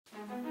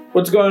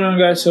What's going on,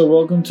 guys? So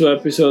welcome to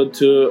episode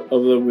 2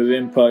 of the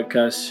Within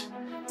podcast.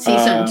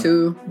 Season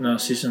 2. No,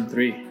 season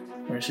 3.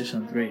 We're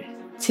season 3.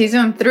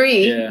 Season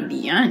 3? Yeah.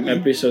 Beyond.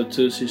 Episode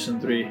 2, season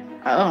 3.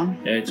 Oh.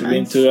 Yeah, it's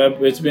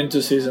nice. been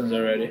 2 seasons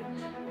already.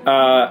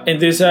 In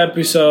this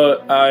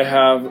episode, I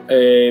have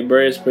a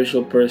very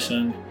special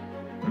person,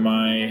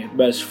 my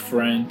best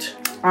friend,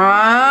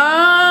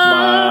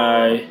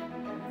 my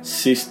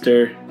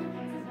sister,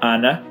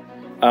 Anna.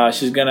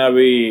 She's gonna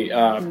be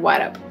what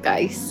up,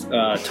 guys?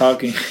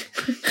 talking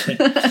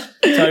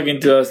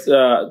to us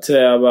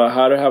today about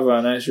how to have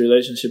a nice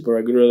relationship or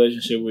a good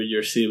relationship with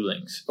your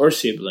siblings or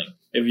sibling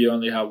if you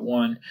only have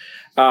one.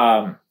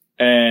 And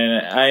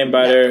I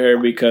invited her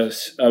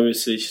because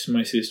obviously she's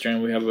my sister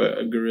and we have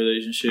a good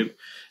relationship.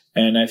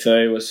 And I thought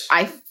it was...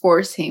 I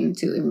forced him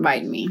to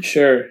invite me.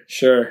 Sure.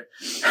 No.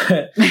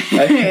 I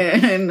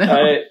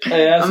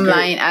asked I'm her,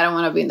 lying. I don't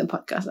want to be in the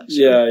podcast,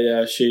 actually.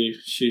 Yeah,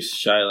 she's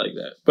shy like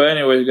that. But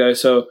anyways,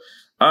 guys, so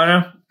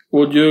Anna,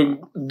 would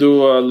you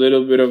do a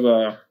little bit of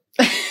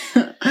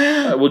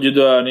would you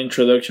do an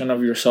introduction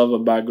of yourself, a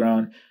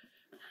background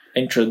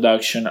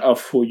introduction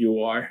of who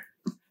you are?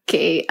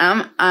 Okay,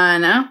 I'm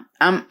Anna.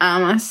 I'm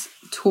Anna's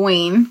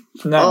twin.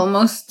 No.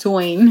 Almost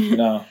twin.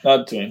 No,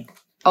 not twin.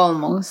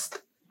 Almost.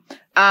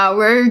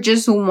 We're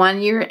just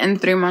 1 year and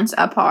 3 months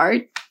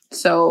apart,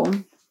 so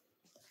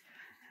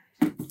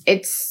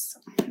it's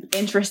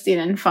interesting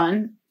and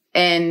fun.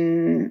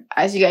 And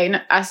as you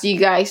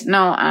guys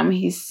know, I'm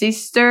his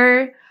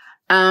sister.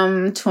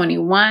 I'm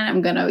 21.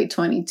 I'm gonna be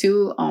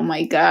 22. Oh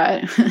my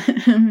god.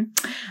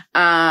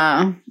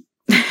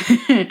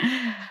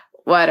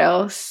 What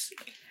else?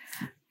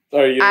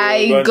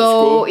 I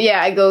go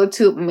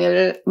to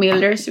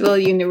Millersville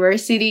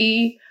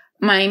University.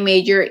 My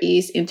major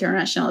is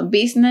international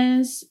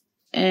business,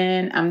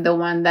 and I'm the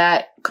one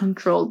that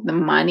controlled the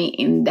money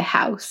in the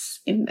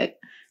house, in the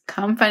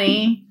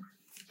company.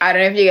 I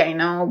don't know if you guys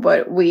know,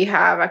 but we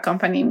have a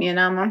company, me and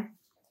Amma.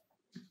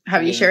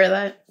 Have you shared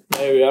that?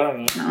 Maybe, I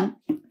don't know. No?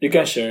 You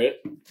can share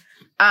it.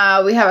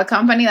 We have a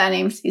company that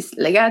names is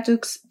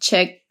Legatux.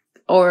 Check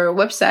our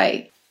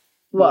website.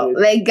 Well,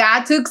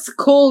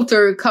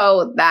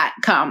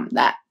 legatuxculturecode.com.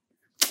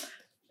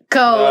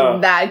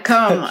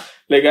 Code.com.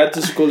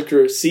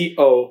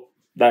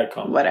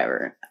 LegatusCultureCO.com.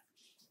 Whatever.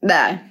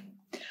 That.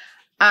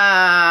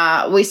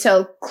 We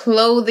sell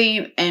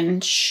clothing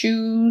and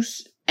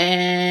shoes,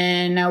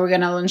 and now we're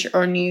gonna launch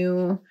our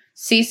new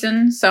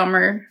season,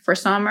 summer.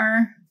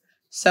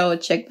 So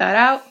check that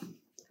out.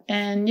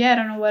 And yeah, I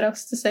don't know what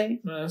else to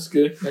say. No, that's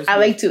good. I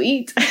like to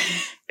eat.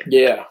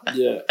 Yeah.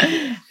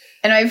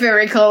 And my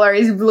favorite color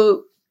is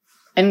blue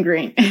and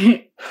green.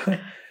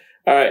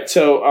 All right,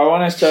 so I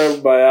want to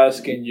start by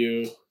asking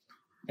you,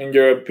 in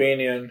your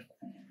opinion,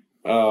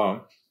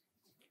 I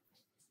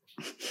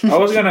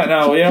was gonna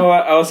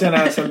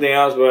ask something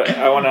else, but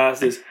I want to ask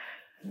this: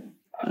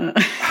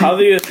 how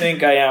do you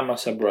think I am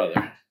as a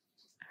brother?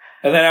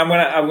 And then I'm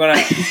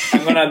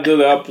gonna do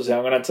the opposite.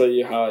 I'm gonna tell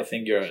you how I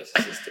think you're as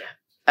a sister.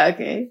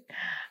 Okay.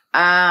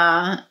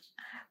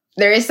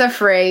 There is a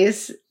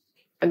phrase.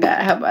 Oh God,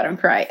 I hope I don't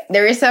cry.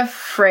 There is a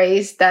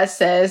phrase that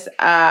says,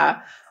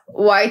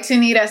 "Why to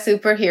need a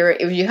superhero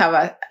if you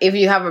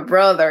have a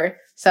brother?"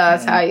 So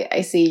that's how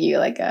I see you,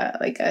 like a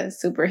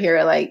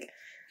superhero. Like,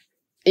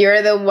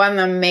 you're the one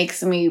that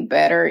makes me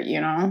better,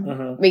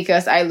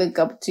 because I look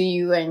up to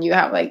you and you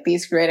have like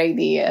these great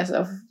ideas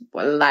of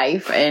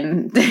life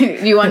and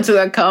you want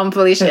to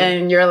accomplish,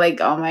 and you're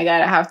like, oh my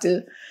God, I have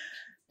to.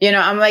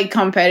 I'm like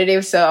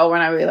competitive, so I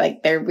want to be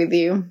like there with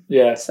you.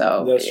 Yeah.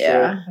 So that's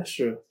yeah, true. That's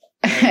true.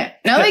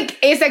 No, like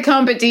it's a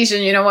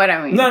competition. You know what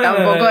I mean? No.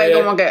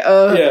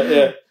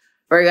 Yeah.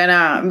 We're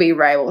gonna be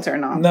rivals or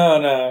not?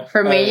 No.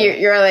 For me,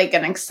 you're like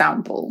an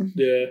example.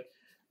 Yeah.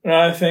 No,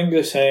 I think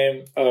the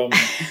same. I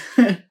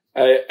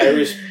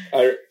as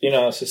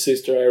a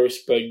sister, I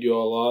respect you a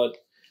lot.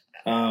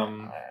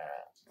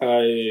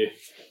 I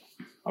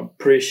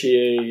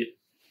appreciate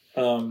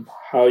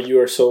how you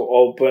are so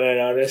open and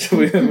honest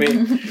with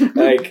me.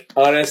 Like,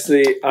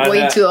 honestly,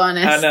 way too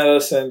honest. Anna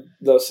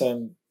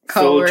doesn't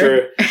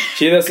filter.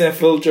 She doesn't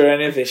filter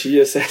anything. She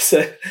just says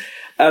it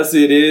as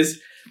it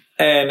is.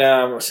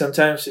 And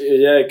sometimes,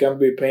 it can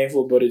be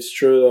painful, but it's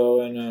true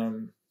though.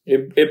 And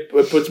it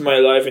puts my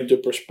life into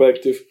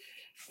perspective.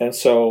 And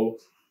so,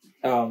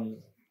 I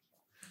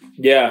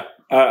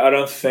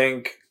don't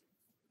think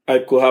I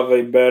could have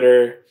a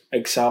better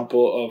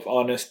example of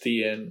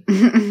honesty and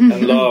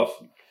love.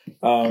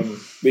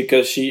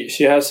 Because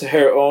she has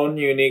her own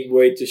unique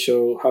way to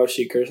show how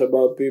she cares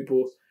about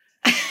people.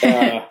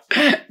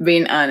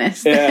 Being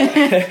honest.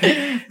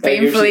 Yeah.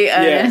 Painfully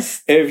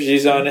honest. If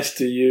she's honest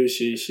to you,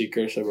 she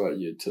cares about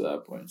you to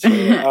that point. So,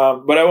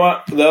 but I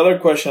want the other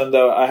question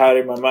that I had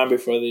in my mind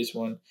before this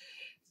one.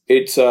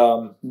 It's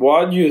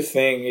what do you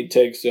think it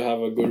takes to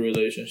have a good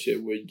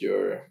relationship with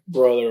your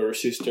brother or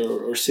sister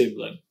or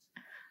sibling?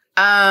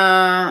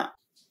 I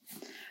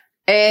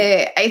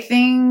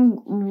think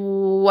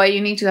what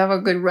you need to have a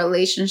good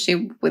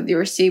relationship with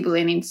your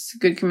sibling is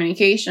good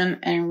communication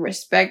and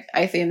respect.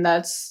 I think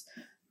that's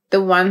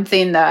the one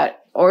thing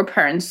that our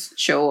parents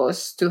show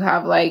us to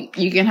have like,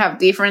 you can have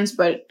difference,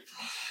 but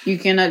you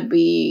cannot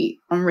be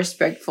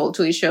unrespectful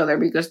to each other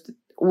because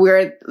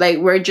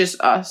we're just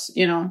us,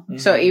 you know. Mm-hmm.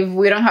 So if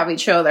we don't have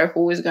each other,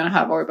 who is gonna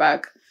have our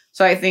back?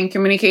 So I think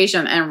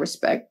communication and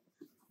respect.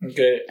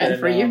 Okay, and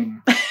for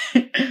you,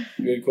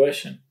 good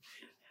question.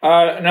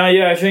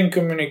 I think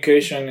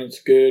communication is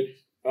good.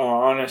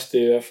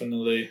 Honesty,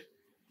 definitely.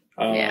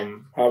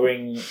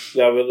 Having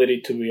the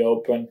ability to be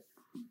open.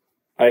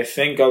 I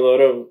think a lot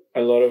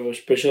of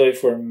especially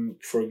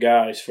for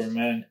guys, for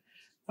men,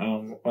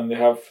 when they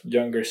have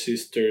younger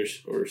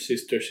sisters or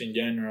sisters in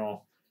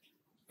general,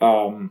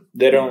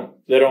 they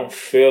don't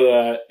feel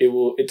that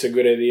it's a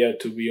good idea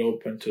to be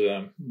open to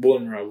them,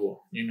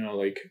 vulnerable.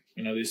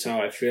 This is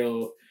how I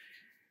feel,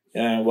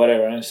 and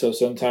whatever. And so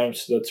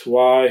sometimes that's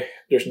why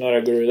there's not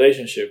a good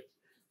relationship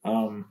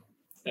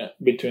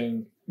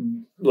between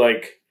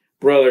like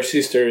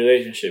brother-sister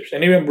relationships,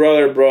 and even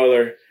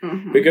brother-brother,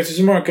 mm-hmm. because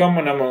it's more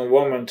common among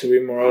women to be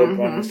more open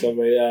mm-hmm. and stuff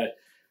like that.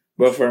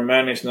 But for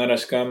men, it's not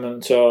as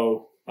common.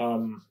 So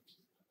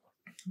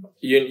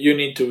you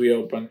need to be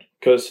open,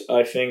 because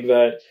I think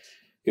that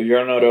if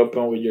you're not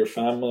open with your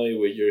family,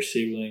 with your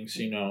siblings,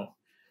 and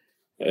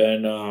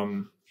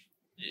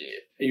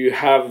you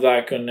have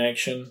that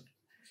connection,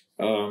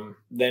 then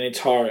it's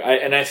hard.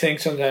 I think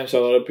sometimes a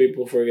lot of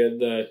people forget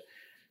that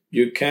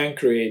you can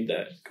create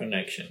that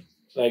connection.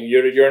 Like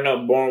you're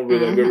not born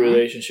with a good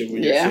relationship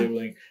with your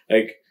sibling.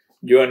 Like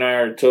you and I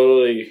are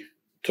totally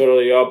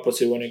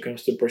opposite when it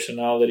comes to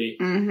personality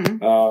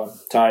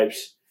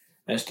types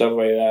and stuff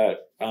like that.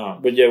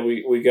 But yeah,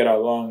 we get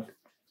along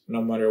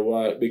no matter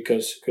what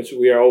because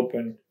we are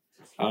open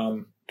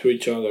to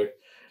each other.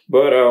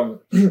 But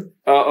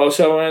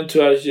also I wanted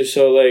to ask you,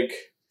 so like,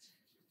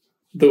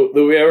 do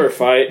we ever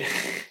fight?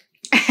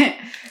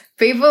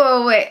 People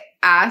always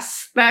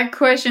ask that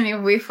question if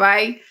we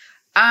fight.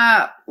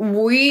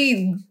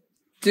 We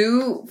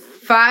do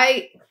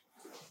fight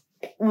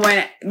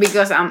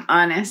because I'm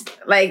honest.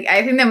 Like,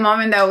 I think the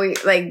moment that we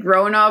like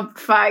grown up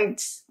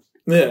fights,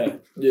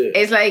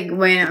 it's like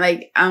when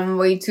like I'm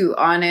way too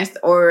honest,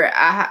 or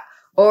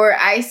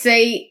I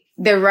say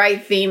the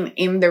right thing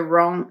in the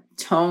wrong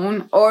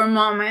tone or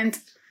moment.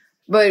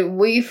 But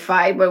we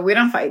fight, but we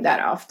don't fight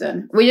that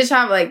often. We just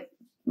have like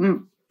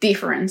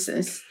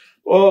differences.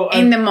 Well,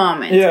 in the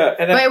moment. Yeah.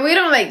 But we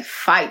don't like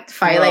fight.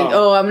 No. Like,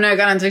 oh, I'm not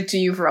going to talk to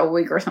you for a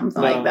week or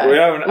something like that.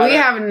 We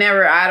have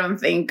never, I don't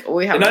think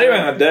we have. Not even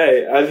a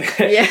day. I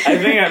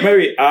think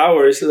maybe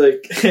hours,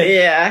 like,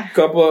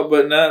 couple,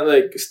 but not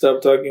like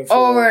stop talking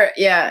for.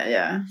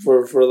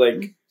 For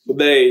like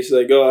days.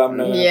 Like, oh, I'm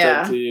not going to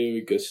talk to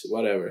you because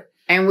whatever.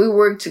 And we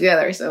work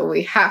together, so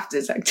we have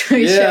to talk to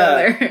each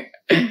other.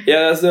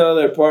 Yeah, that's the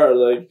other part.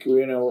 Like,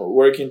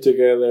 working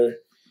together.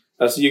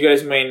 As you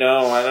guys may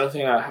know, I don't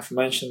think I have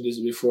mentioned this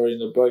before in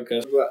the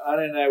podcast, but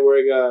Anna and I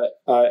work at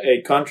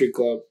a country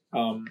club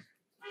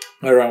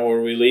around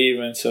where we live,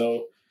 and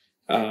so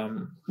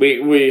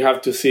we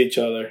have to see each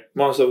other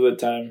most of the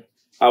time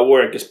at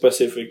work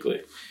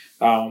specifically.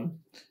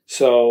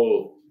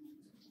 So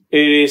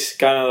it is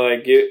kind of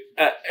like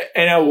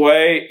in a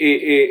way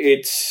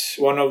it's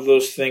one of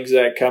those things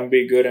that can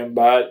be good and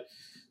bad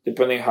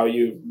depending how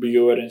you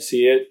view it and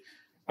see it.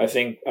 I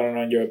don't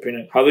know your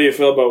opinion. How do you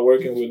feel about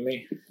working with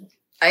me?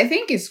 I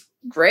think it's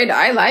great.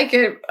 I like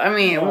it. I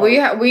mean, we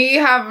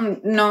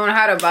have known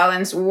how to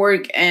balance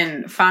work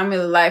and family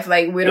life.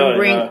 Like we don't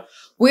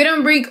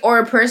bring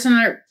our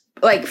personal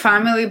like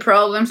family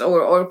problems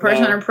or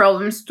personal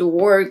problems to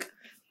work,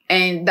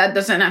 and that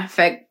doesn't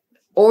affect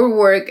our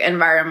work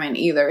environment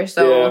either.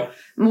 So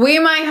we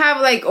might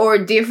have like our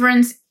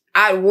difference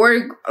at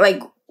work,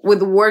 like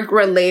with work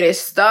related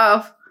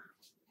stuff.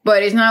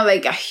 But it's not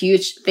like a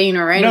huge thing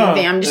or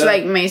anything. I'm just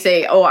like may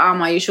say, oh,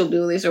 Alma, you should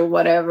do this or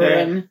whatever. Yeah.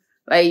 And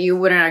like you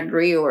wouldn't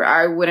agree or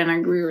I wouldn't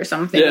agree or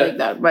something like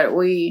that. But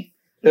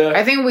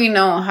I think we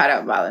know how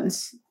to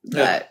balance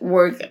that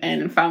work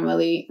and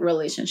family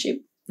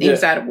relationship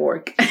inside of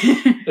work.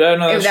 If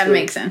that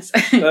makes sense.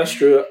 That's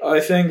true.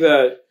 I think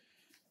that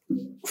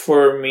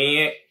for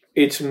me,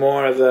 it's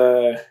more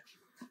the,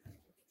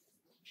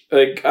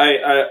 like,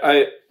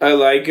 I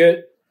like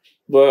it.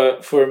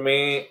 But for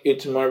me,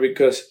 it's more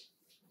because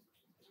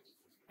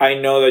I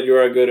know that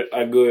you're a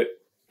good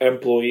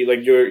employee.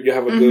 Like you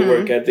have a good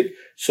work ethic.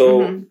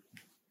 So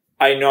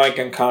I know I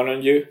can count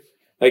on you.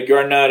 Like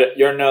you're not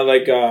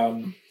like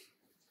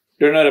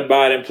you're not a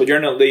bad employee. You're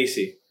not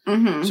lazy.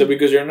 So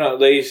because you're not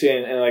lazy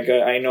and like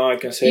I know I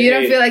can say you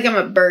don't feel like I'm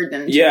a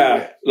burden.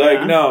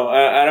 No,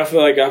 I don't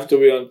feel like I have to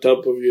be on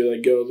top of you.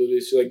 Like go do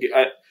this. Like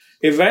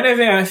if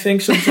anything, I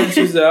think sometimes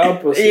it's the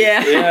opposite.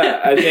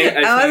 I think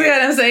I was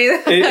gonna say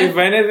that. If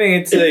anything,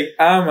 it's like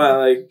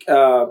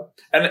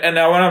and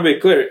I want to be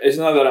clear. It's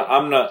not that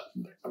I'm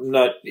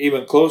not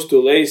even close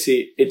to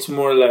lazy. It's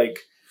more like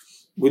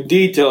with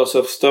details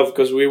of stuff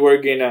because we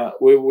work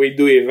we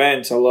do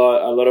events a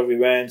lot of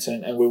events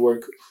and we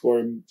work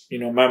for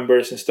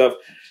members and stuff.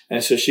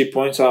 And so she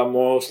points out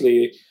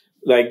mostly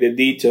like the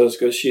details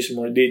because she's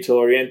more detail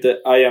oriented.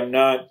 I am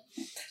not.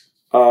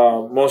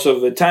 most of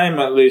the time,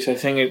 at least. I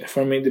think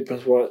for me, it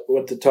depends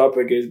what the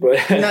topic is.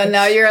 But no,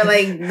 now you're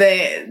like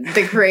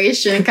the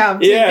creation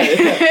captain. Yeah.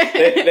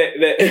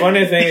 The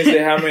funny thing is they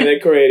have me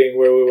decorating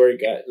where we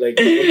work at. Like,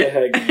 what the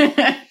heck?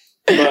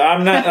 But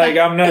I'm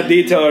not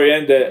detail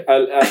oriented.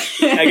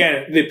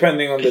 Again,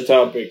 depending on the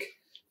topic,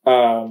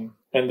 and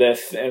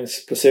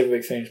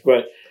specific things.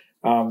 But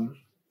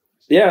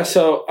yeah.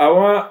 So I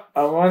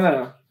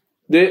wanna.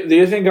 Do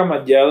you think I'm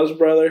a jealous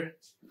brother?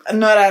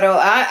 Not at all.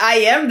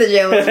 I am the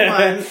jealous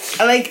one.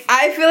 Like,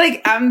 I feel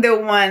like I'm the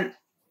one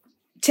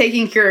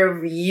taking care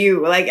of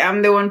you. Like,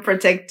 I'm the one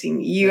protecting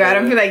you. Yeah. I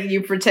don't feel like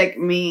you protect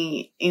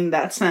me in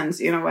that sense.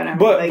 You know what I mean?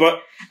 But okay.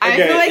 I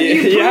feel like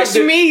you push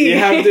me. You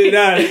have to do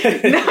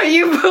that. No,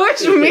 you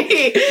push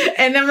me.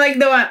 And I'm like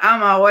the one,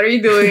 Amma, what are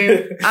you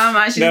doing?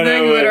 Amma, she's doing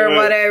good or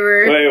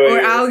whatever.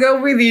 Wait. I'll go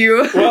with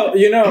you. Well,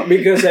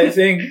 because I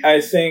think...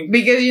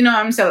 Because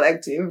I'm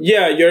selective.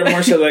 Yeah, you're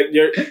more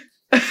selective.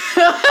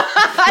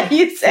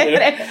 You said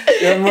it.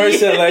 You're more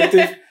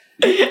selective.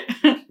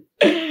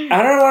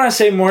 I don't want to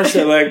say more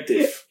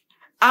selective.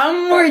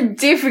 I'm more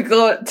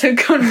difficult to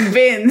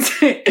convince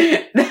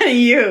than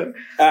you.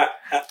 Not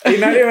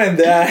even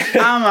that.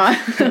 Amma,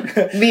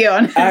 be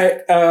honest.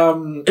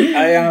 I'm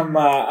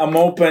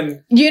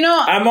open.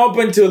 I'm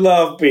open to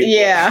love people.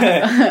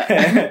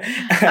 Yeah.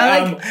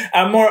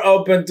 I'm more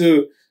open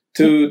to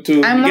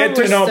get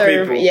to know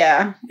people.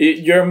 Yeah.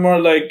 You're more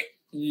like,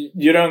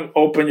 you don't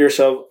open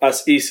yourself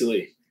as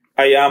easily.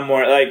 I am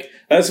more like,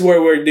 that's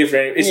where we're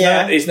different.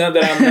 It's not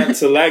that I'm not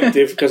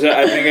selective, because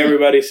I think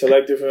everybody's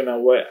selective in a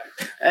way.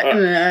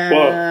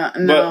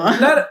 No.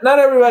 But not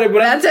everybody, but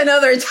that's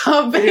another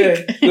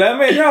topic. Yeah.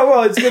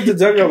 It's good to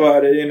talk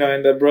about it, in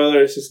the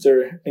brother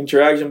sister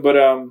interaction. But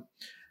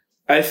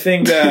I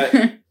think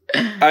that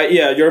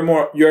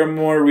you're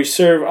more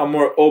reserved. I'm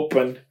more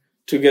open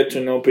to get to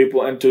know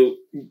people and to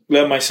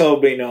let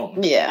myself be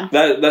known. Yeah.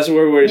 That's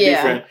where we're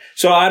different.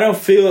 So I don't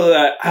feel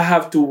that I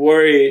have to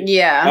worry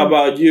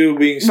about you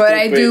being stupid. But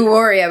I do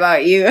worry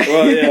about you.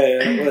 Well,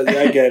 yeah. Well,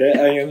 I get it.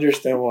 I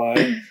understand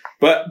why.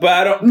 But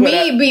I don't...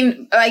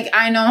 being... Like,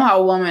 I know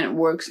how woman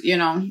works,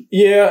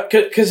 Yeah,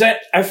 because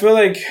I feel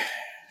like...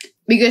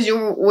 Because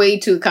you're way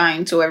too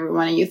kind to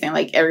everyone, and you think,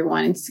 like,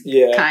 everyone is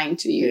kind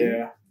to you.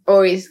 Yeah.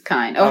 Or is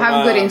kind. Or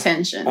have good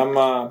intention.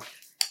 I'm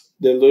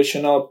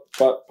delusional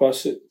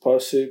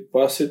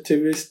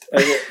positivist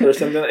or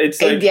something.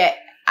 It's like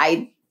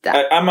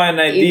I'm an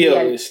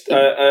idealist.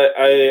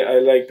 I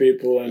like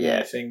people, and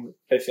I think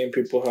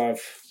people have.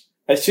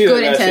 I see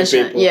good the best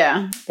in people.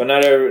 Yeah, but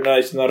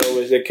it's not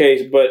always the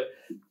case. But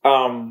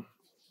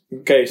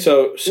okay,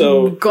 so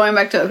going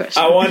back to the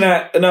question, I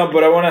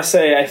wanna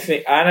say I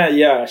think Anna.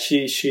 Yeah,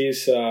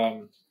 she's.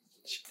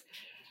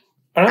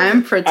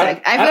 I'm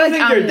protective. I feel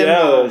like I'm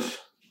jealous.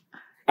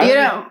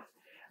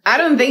 I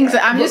don't think so.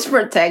 I'm just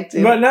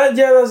protective. But not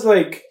jealous,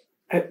 like...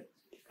 I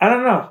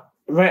don't know.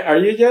 Are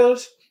you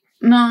jealous?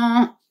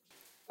 No.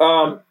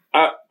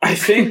 I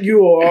think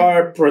you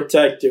are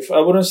protective.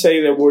 I wouldn't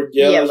say the word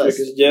jealous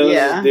because jealous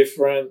is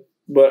different,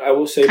 but I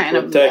will say kind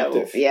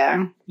protective.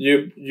 Yeah.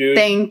 You.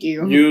 Thank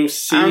you. You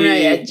see... I'm not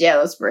a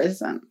jealous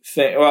person.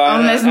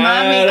 Unless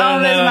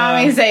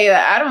mommy say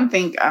that. I don't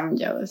think I'm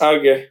jealous.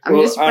 Okay. I'm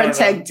just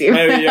protective.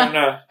 Maybe you're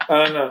not.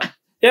 I don't know.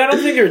 Yeah, I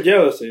don't think you're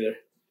jealous either.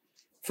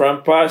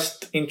 From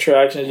past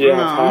interactions you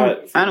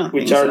have had,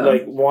 which are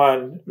like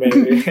one,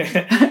 maybe.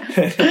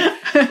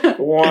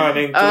 One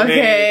in 20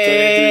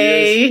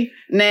 years.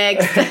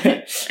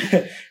 Next.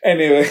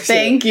 Anyway.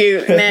 Thank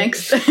you.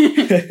 Next.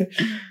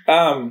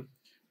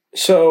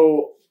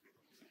 So,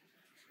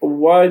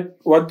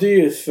 what do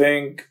you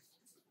think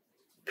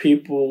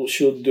people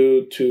should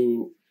do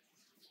to...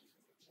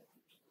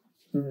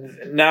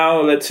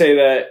 Now, let's say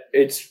that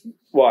it's,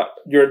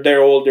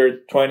 they're older,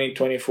 20,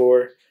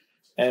 24...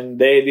 and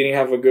they didn't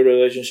have a good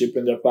relationship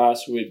in the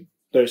past with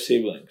their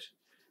siblings.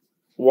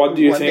 What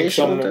do you think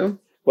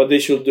what they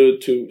should do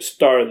to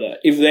start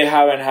that, if they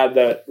haven't had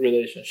that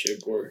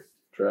relationship or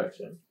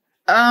interaction?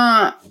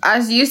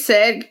 As you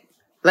said,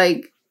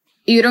 like,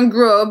 you don't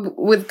grow up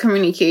with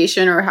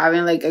communication or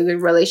having like a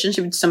good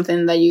relationship. It's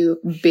something that you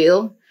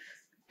build,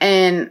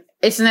 and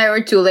it's never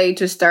too late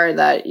to start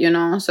that,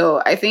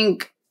 So I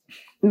think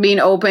being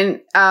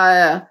open,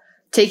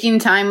 taking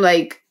time,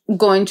 like,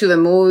 going to the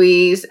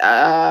movies,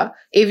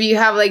 if you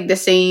have like the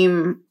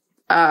same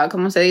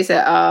 ¿cómo se dice?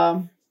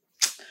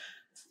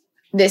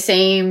 The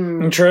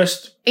same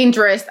interest,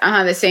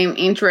 the same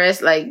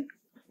interest, like,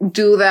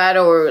 do that.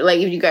 Or like,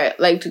 if you guys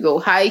like to go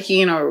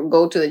hiking or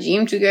go to the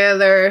gym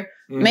together,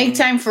 make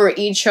time for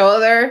each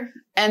other,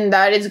 and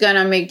that is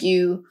gonna make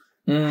you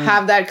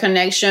have that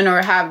connection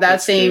or have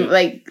that same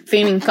like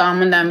thing in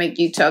common that make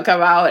you talk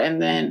about,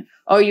 and then,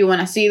 you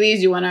want to see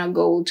this, you want to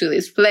go to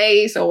this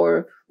place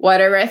or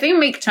whatever. I think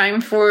make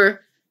time for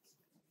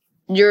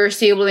your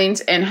siblings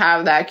and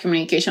have that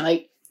communication,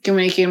 like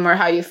communicate more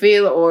how you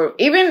feel, or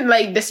even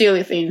like the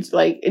silly things,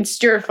 like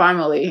it's your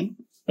family.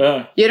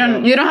 You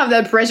don't have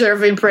that pressure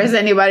of impress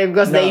anybody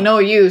because they know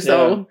you.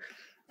 So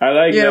I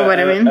like know what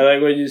I mean. I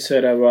like what you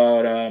said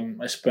about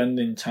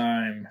spending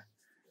time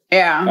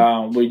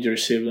Yeah. With your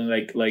sibling,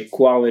 like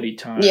quality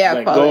time. Yeah,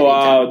 like quality go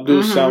out, time.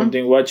 do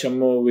something, watch a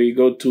movie,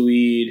 go to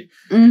eat.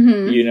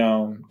 You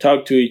know,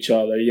 talk to each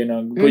other. You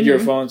know, put your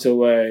phones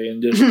away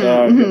and just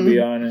talk and be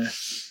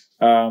honest.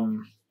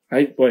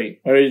 Wait.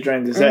 What are you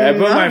trying to say? I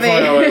put my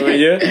phone away with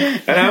you,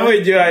 and I'm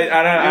with you.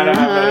 I don't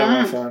have that on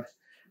my phone.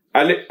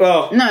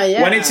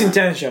 When it's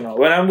intentional.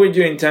 When I'm with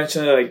you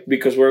intentionally, like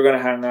because we're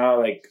gonna hang out,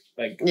 like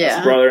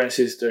as brother and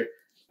sister,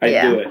 I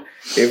do it.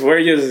 If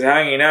we're just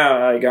hanging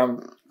out, like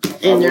I'm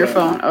in your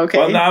phone. Okay.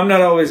 Well, no, I'm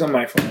not always on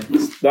my phone.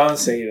 Don't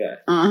say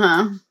that.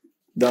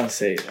 Don't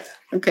say that.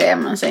 Okay,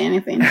 I'm not saying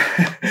anything.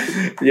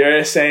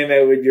 You're saying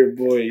that with your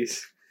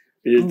boys,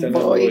 with your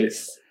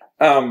boys.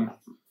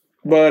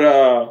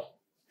 But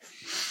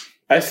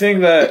I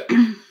think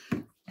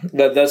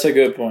that's a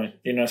good point.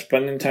 You know,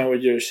 spending time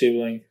with your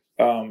sibling.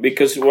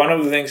 Because one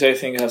of the things I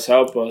think has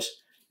helped us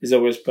is that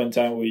we spend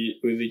time with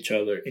each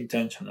other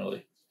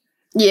intentionally.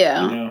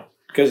 Yeah. You know,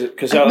 because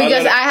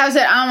I have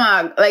said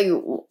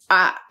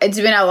it's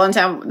been a long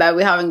time that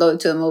we haven't gone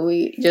to the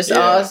movie, just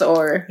us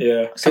or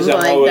something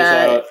like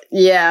that. Out.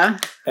 Yeah,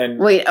 and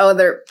with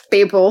other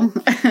people.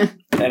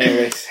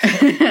 Anyways,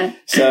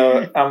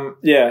 so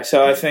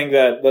so I think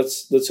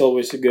that's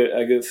always a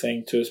good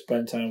thing to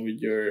spend time with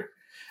your.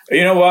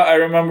 You know what? I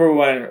remember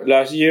when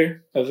last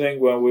year, I think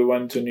when we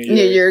went to New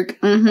York,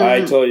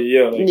 I told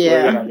you, we're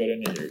gonna go to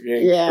New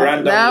York.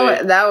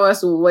 Randomly. That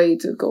was way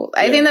too cool.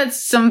 I think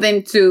that's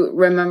something to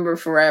remember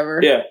forever.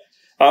 Yeah,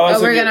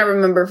 we're gonna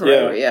remember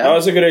forever. Yeah, that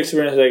was a good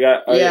experience. Like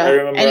I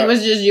remember, and it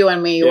was just you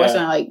and me. It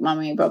wasn't like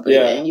mommy and papa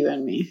and you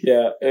and me.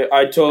 Yeah,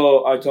 I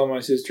told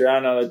my sister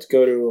Anna, let's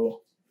go to.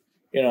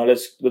 You know,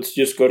 let's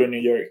just go to New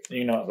York.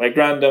 You know, like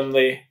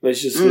randomly,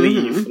 let's just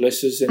leave.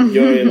 Let's just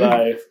enjoy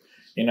life.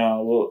 You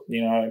know,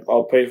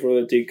 I'll pay for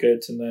the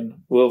tickets and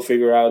then we'll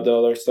figure out the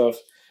other stuff.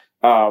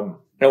 And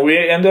we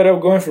ended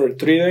up going for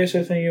 3 days,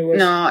 I think it was.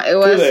 No, it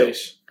was 2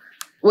 days.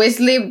 We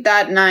slept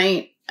that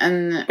night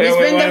and we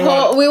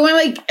went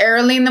like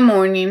early in the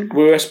morning.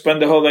 We spent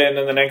the whole day and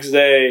then the next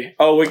day,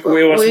 we was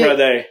for a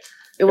day.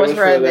 It was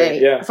for a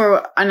day,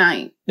 for a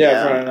night.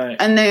 Yeah, for a night.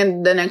 And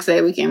then the next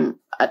day we came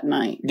at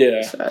night.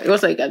 Yeah. So it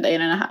was like a day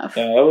and a half.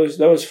 Yeah,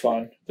 that was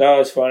fun. That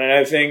was fun. And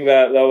I think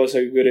that was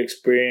a good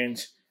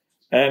experience.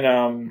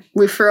 And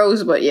we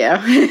froze, but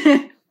yeah.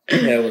 Yeah,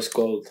 it was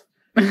cold.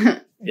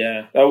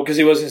 Yeah, because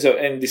it was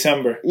in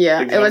December.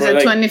 Yeah, December, it was the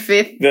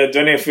 25th. The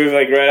 25th,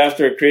 like right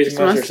after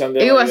Christmas or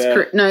something. It was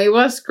it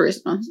was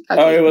Christmas.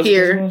 Okay. It was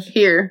Christmas?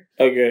 Here.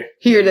 Okay.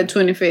 Here, the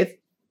 25th.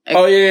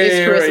 Oh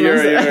yeah, you're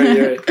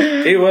right.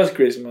 It was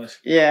Christmas.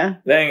 Yeah.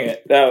 Dang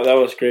it, that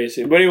was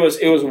crazy, but it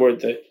was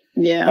worth it.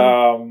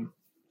 Yeah.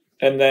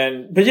 And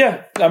then, but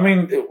yeah, I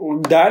mean,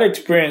 that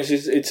experience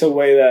it's a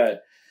way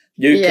that.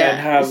 You can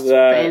have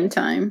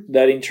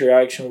that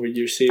interaction with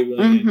your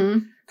sibling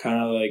and kind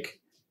of like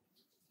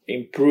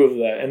improve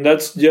that. And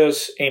that's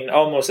just in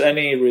almost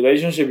any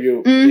relationship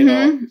you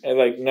know, and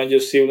like not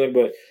just sibling,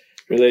 but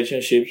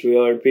relationships with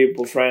other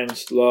people,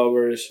 friends,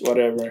 lovers,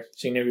 whatever,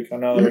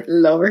 significant other.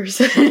 Lovers.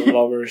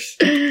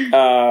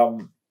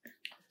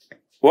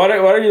 What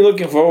are you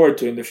looking forward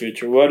to in the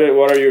future? What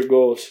are your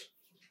goals?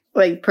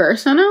 Like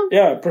personal?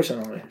 Yeah,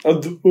 personally.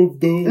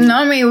 No,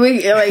 I mean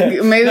we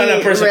like maybe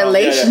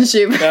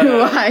relationship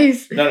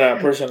wise. No,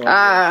 personal.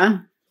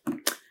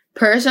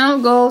 Personal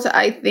goals.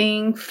 I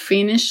think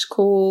finish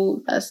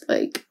school. That's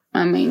like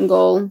my main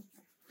goal.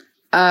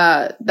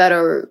 That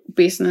our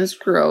business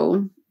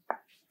grow,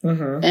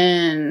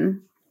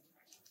 and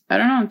I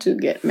don't know, to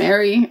get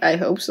married. I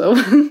hope so.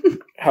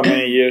 How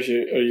many years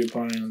are you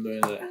planning on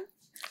doing that?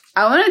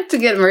 I wanted to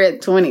get married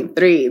at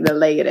 23, the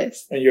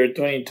latest. And you're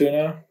 22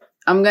 now.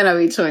 I'm gonna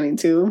be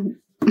 22.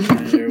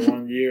 And you're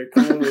 1 year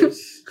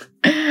close.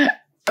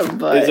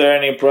 But is there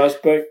any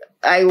prospect?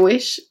 I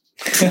wish.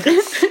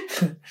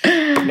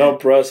 No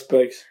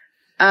prospects.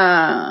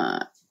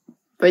 But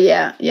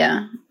yeah,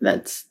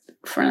 that's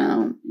for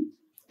now.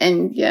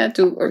 And yeah,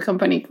 to our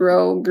company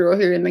grow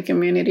here in the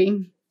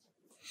community.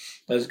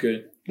 That's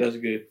good.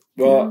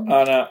 Well,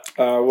 Anna,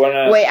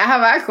 wait, I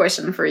have a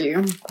question for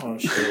you. Oh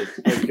shit.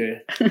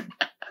 Okay.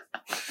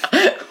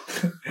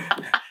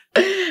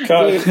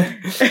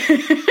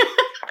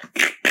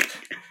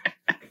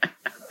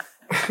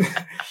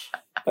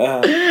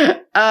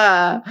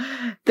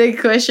 The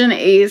question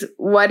is,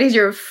 what is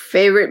your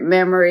favorite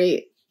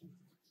memory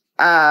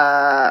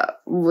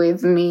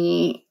with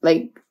me,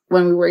 like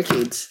when we were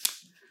kids?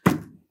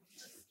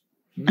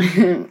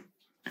 It's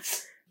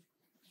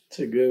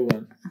a good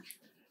one.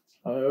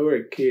 We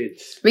were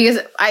kids. Because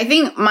I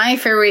think my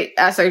favorite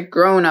as a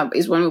grown up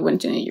is when we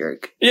went to New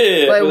York.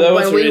 Yeah, but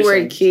when we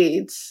were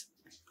kids.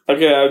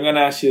 Okay, I'm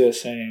gonna ask you the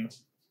same.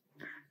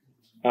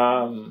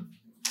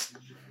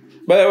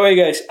 By the way,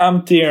 guys,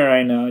 I'm tearing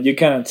right now. You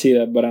cannot see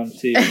that, but I'm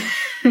tearing.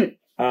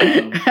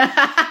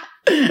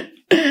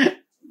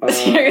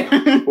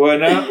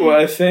 Well,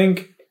 I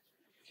think.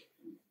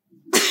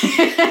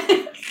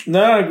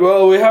 No,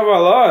 well, we have a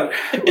lot.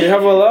 It could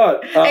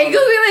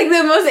be like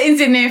the most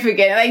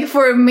insignificant. Like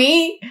for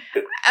me,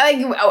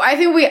 like I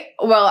think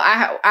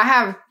I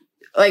have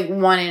like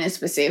one in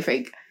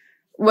specific.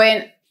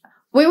 When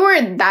we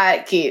were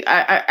that kid,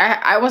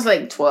 I was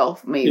like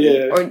 12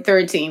 maybe or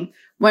 13.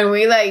 When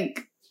we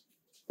like,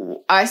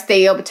 I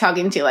stay up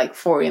talking till like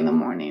 4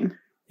 a.m.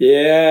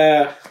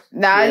 Yeah.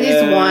 That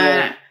is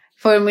one.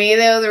 For me,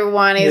 the other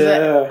one is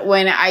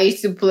when I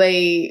used to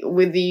play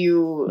with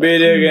you.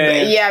 Video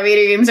games. Yeah,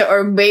 video games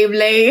or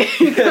Beyblade.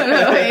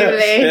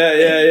 Beyblade.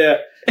 Yeah.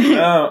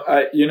 No,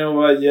 you know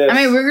what? Yes. I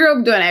mean, we grew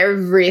up doing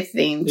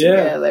everything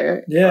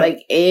together. Yeah.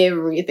 Like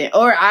everything.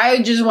 Or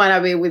I just want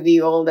to be with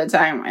you all the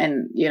time.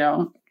 And, you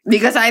know,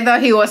 because I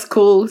thought he was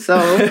cool. So.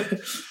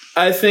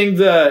 I think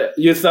that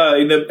you thought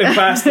in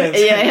past tense.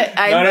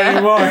 Not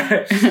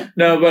anymore.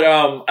 No, but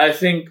I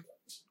think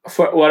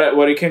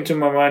what it came to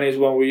my mind is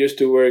when we used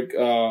to work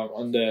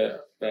on the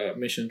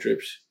mission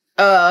trips.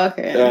 Oh,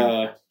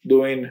 okay.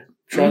 Doing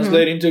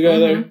translating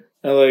together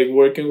and like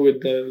working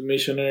with the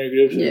missionary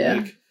groups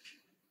and like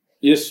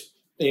just,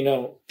 you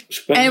know,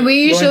 and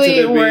we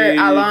usually were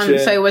alone,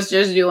 so it was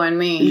just you and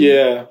me.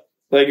 Yeah.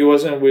 Like it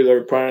wasn't with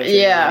our parents.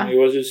 Yeah. It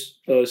was just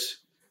us.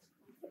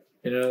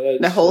 You know,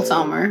 the whole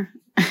summer.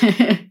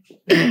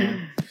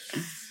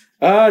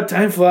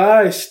 Time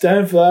flies.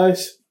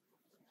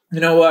 You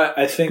know what?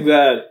 I think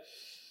that,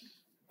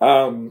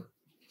 you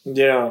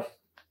know,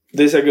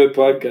 this is a good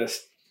podcast.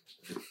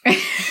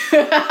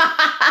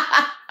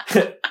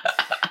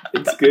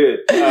 It's good.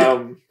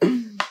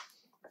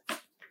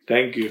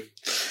 Thank you.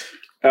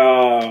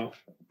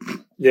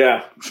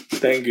 Yeah,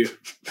 thank you.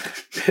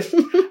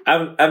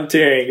 I'm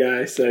tearing,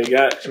 guys. Like,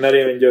 I'm not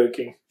even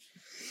joking.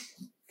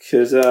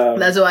 Cause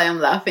that's why I'm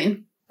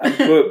laughing.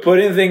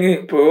 Putting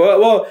things.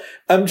 Well,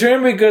 I'm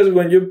trying because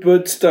when you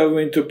put stuff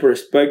into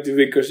perspective,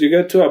 because you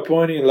get to a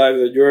point in life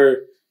that you're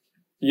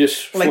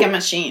just like a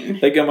machine.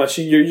 Like a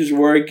machine, you're just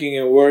working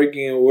and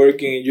working and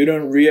working, and you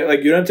don't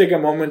you don't take a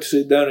moment to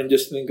sit down and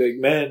just think like,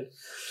 man,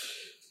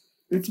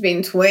 it's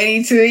been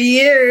 22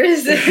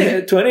 years.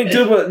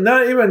 22, but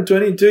not even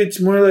 22.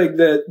 It's more like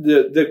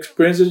the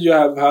experiences you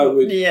have had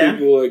with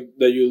people like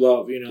that you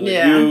love. You know,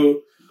 like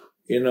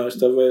you know,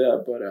 stuff like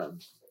that. But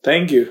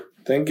thank you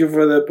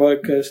for the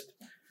podcast,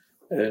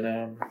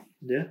 and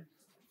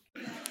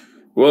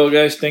Well,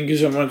 guys, thank you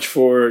so much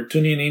for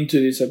tuning into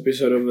this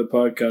episode of the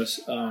podcast.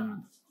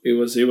 It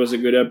was a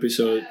good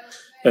episode,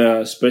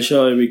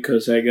 especially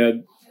because I got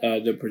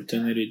the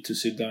opportunity to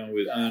sit down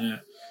with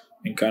Anna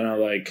and kind of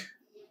like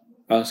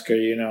ask her,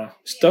 you know,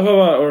 stuff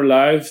about our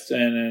lives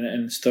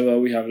and stuff that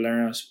we have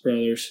learned as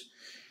brothers,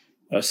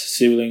 as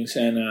siblings,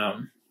 and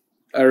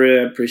I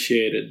really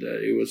appreciated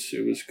that. It was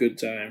a good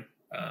time.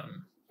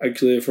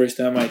 Actually, the first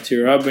time I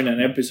tear up in an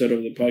episode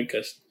of the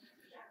podcast,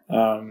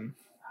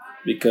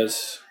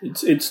 because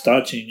it's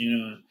touching, you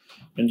know,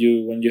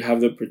 when you have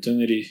the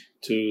opportunity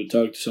to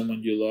talk to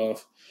someone you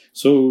love.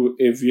 So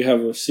if you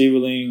have a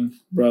sibling,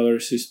 brother,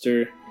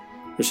 sister,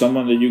 or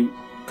someone that you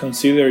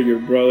consider your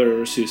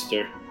brother or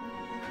sister,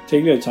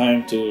 take the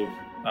time to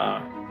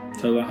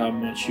tell them how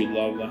much you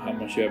love them, how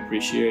much you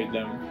appreciate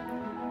them.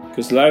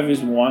 Because life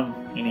is one,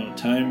 you know,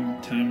 time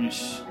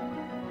is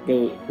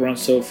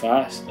runs so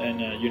fast, and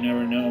you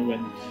never know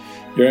when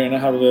you're gonna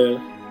have the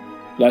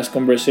last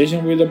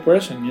conversation with the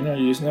person. You know,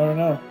 you just never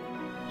know.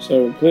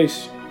 So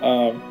please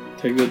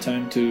take the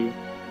time to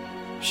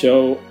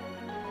show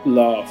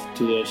love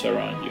to those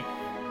around you.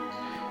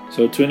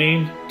 So tune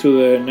in to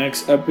the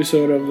next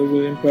episode of the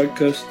William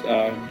Podcast.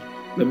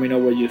 Let me know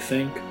what you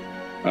think.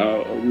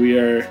 We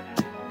are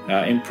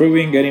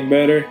improving, getting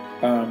better.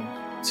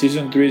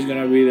 Season 3 is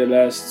gonna be the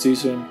last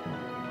season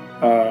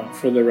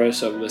for the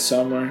rest of the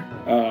summer,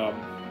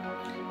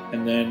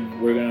 and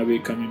then we're gonna be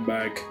coming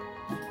back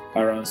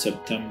around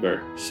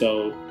September.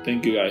 So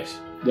thank you guys,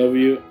 love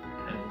you,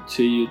 and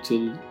see you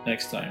till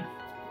next time.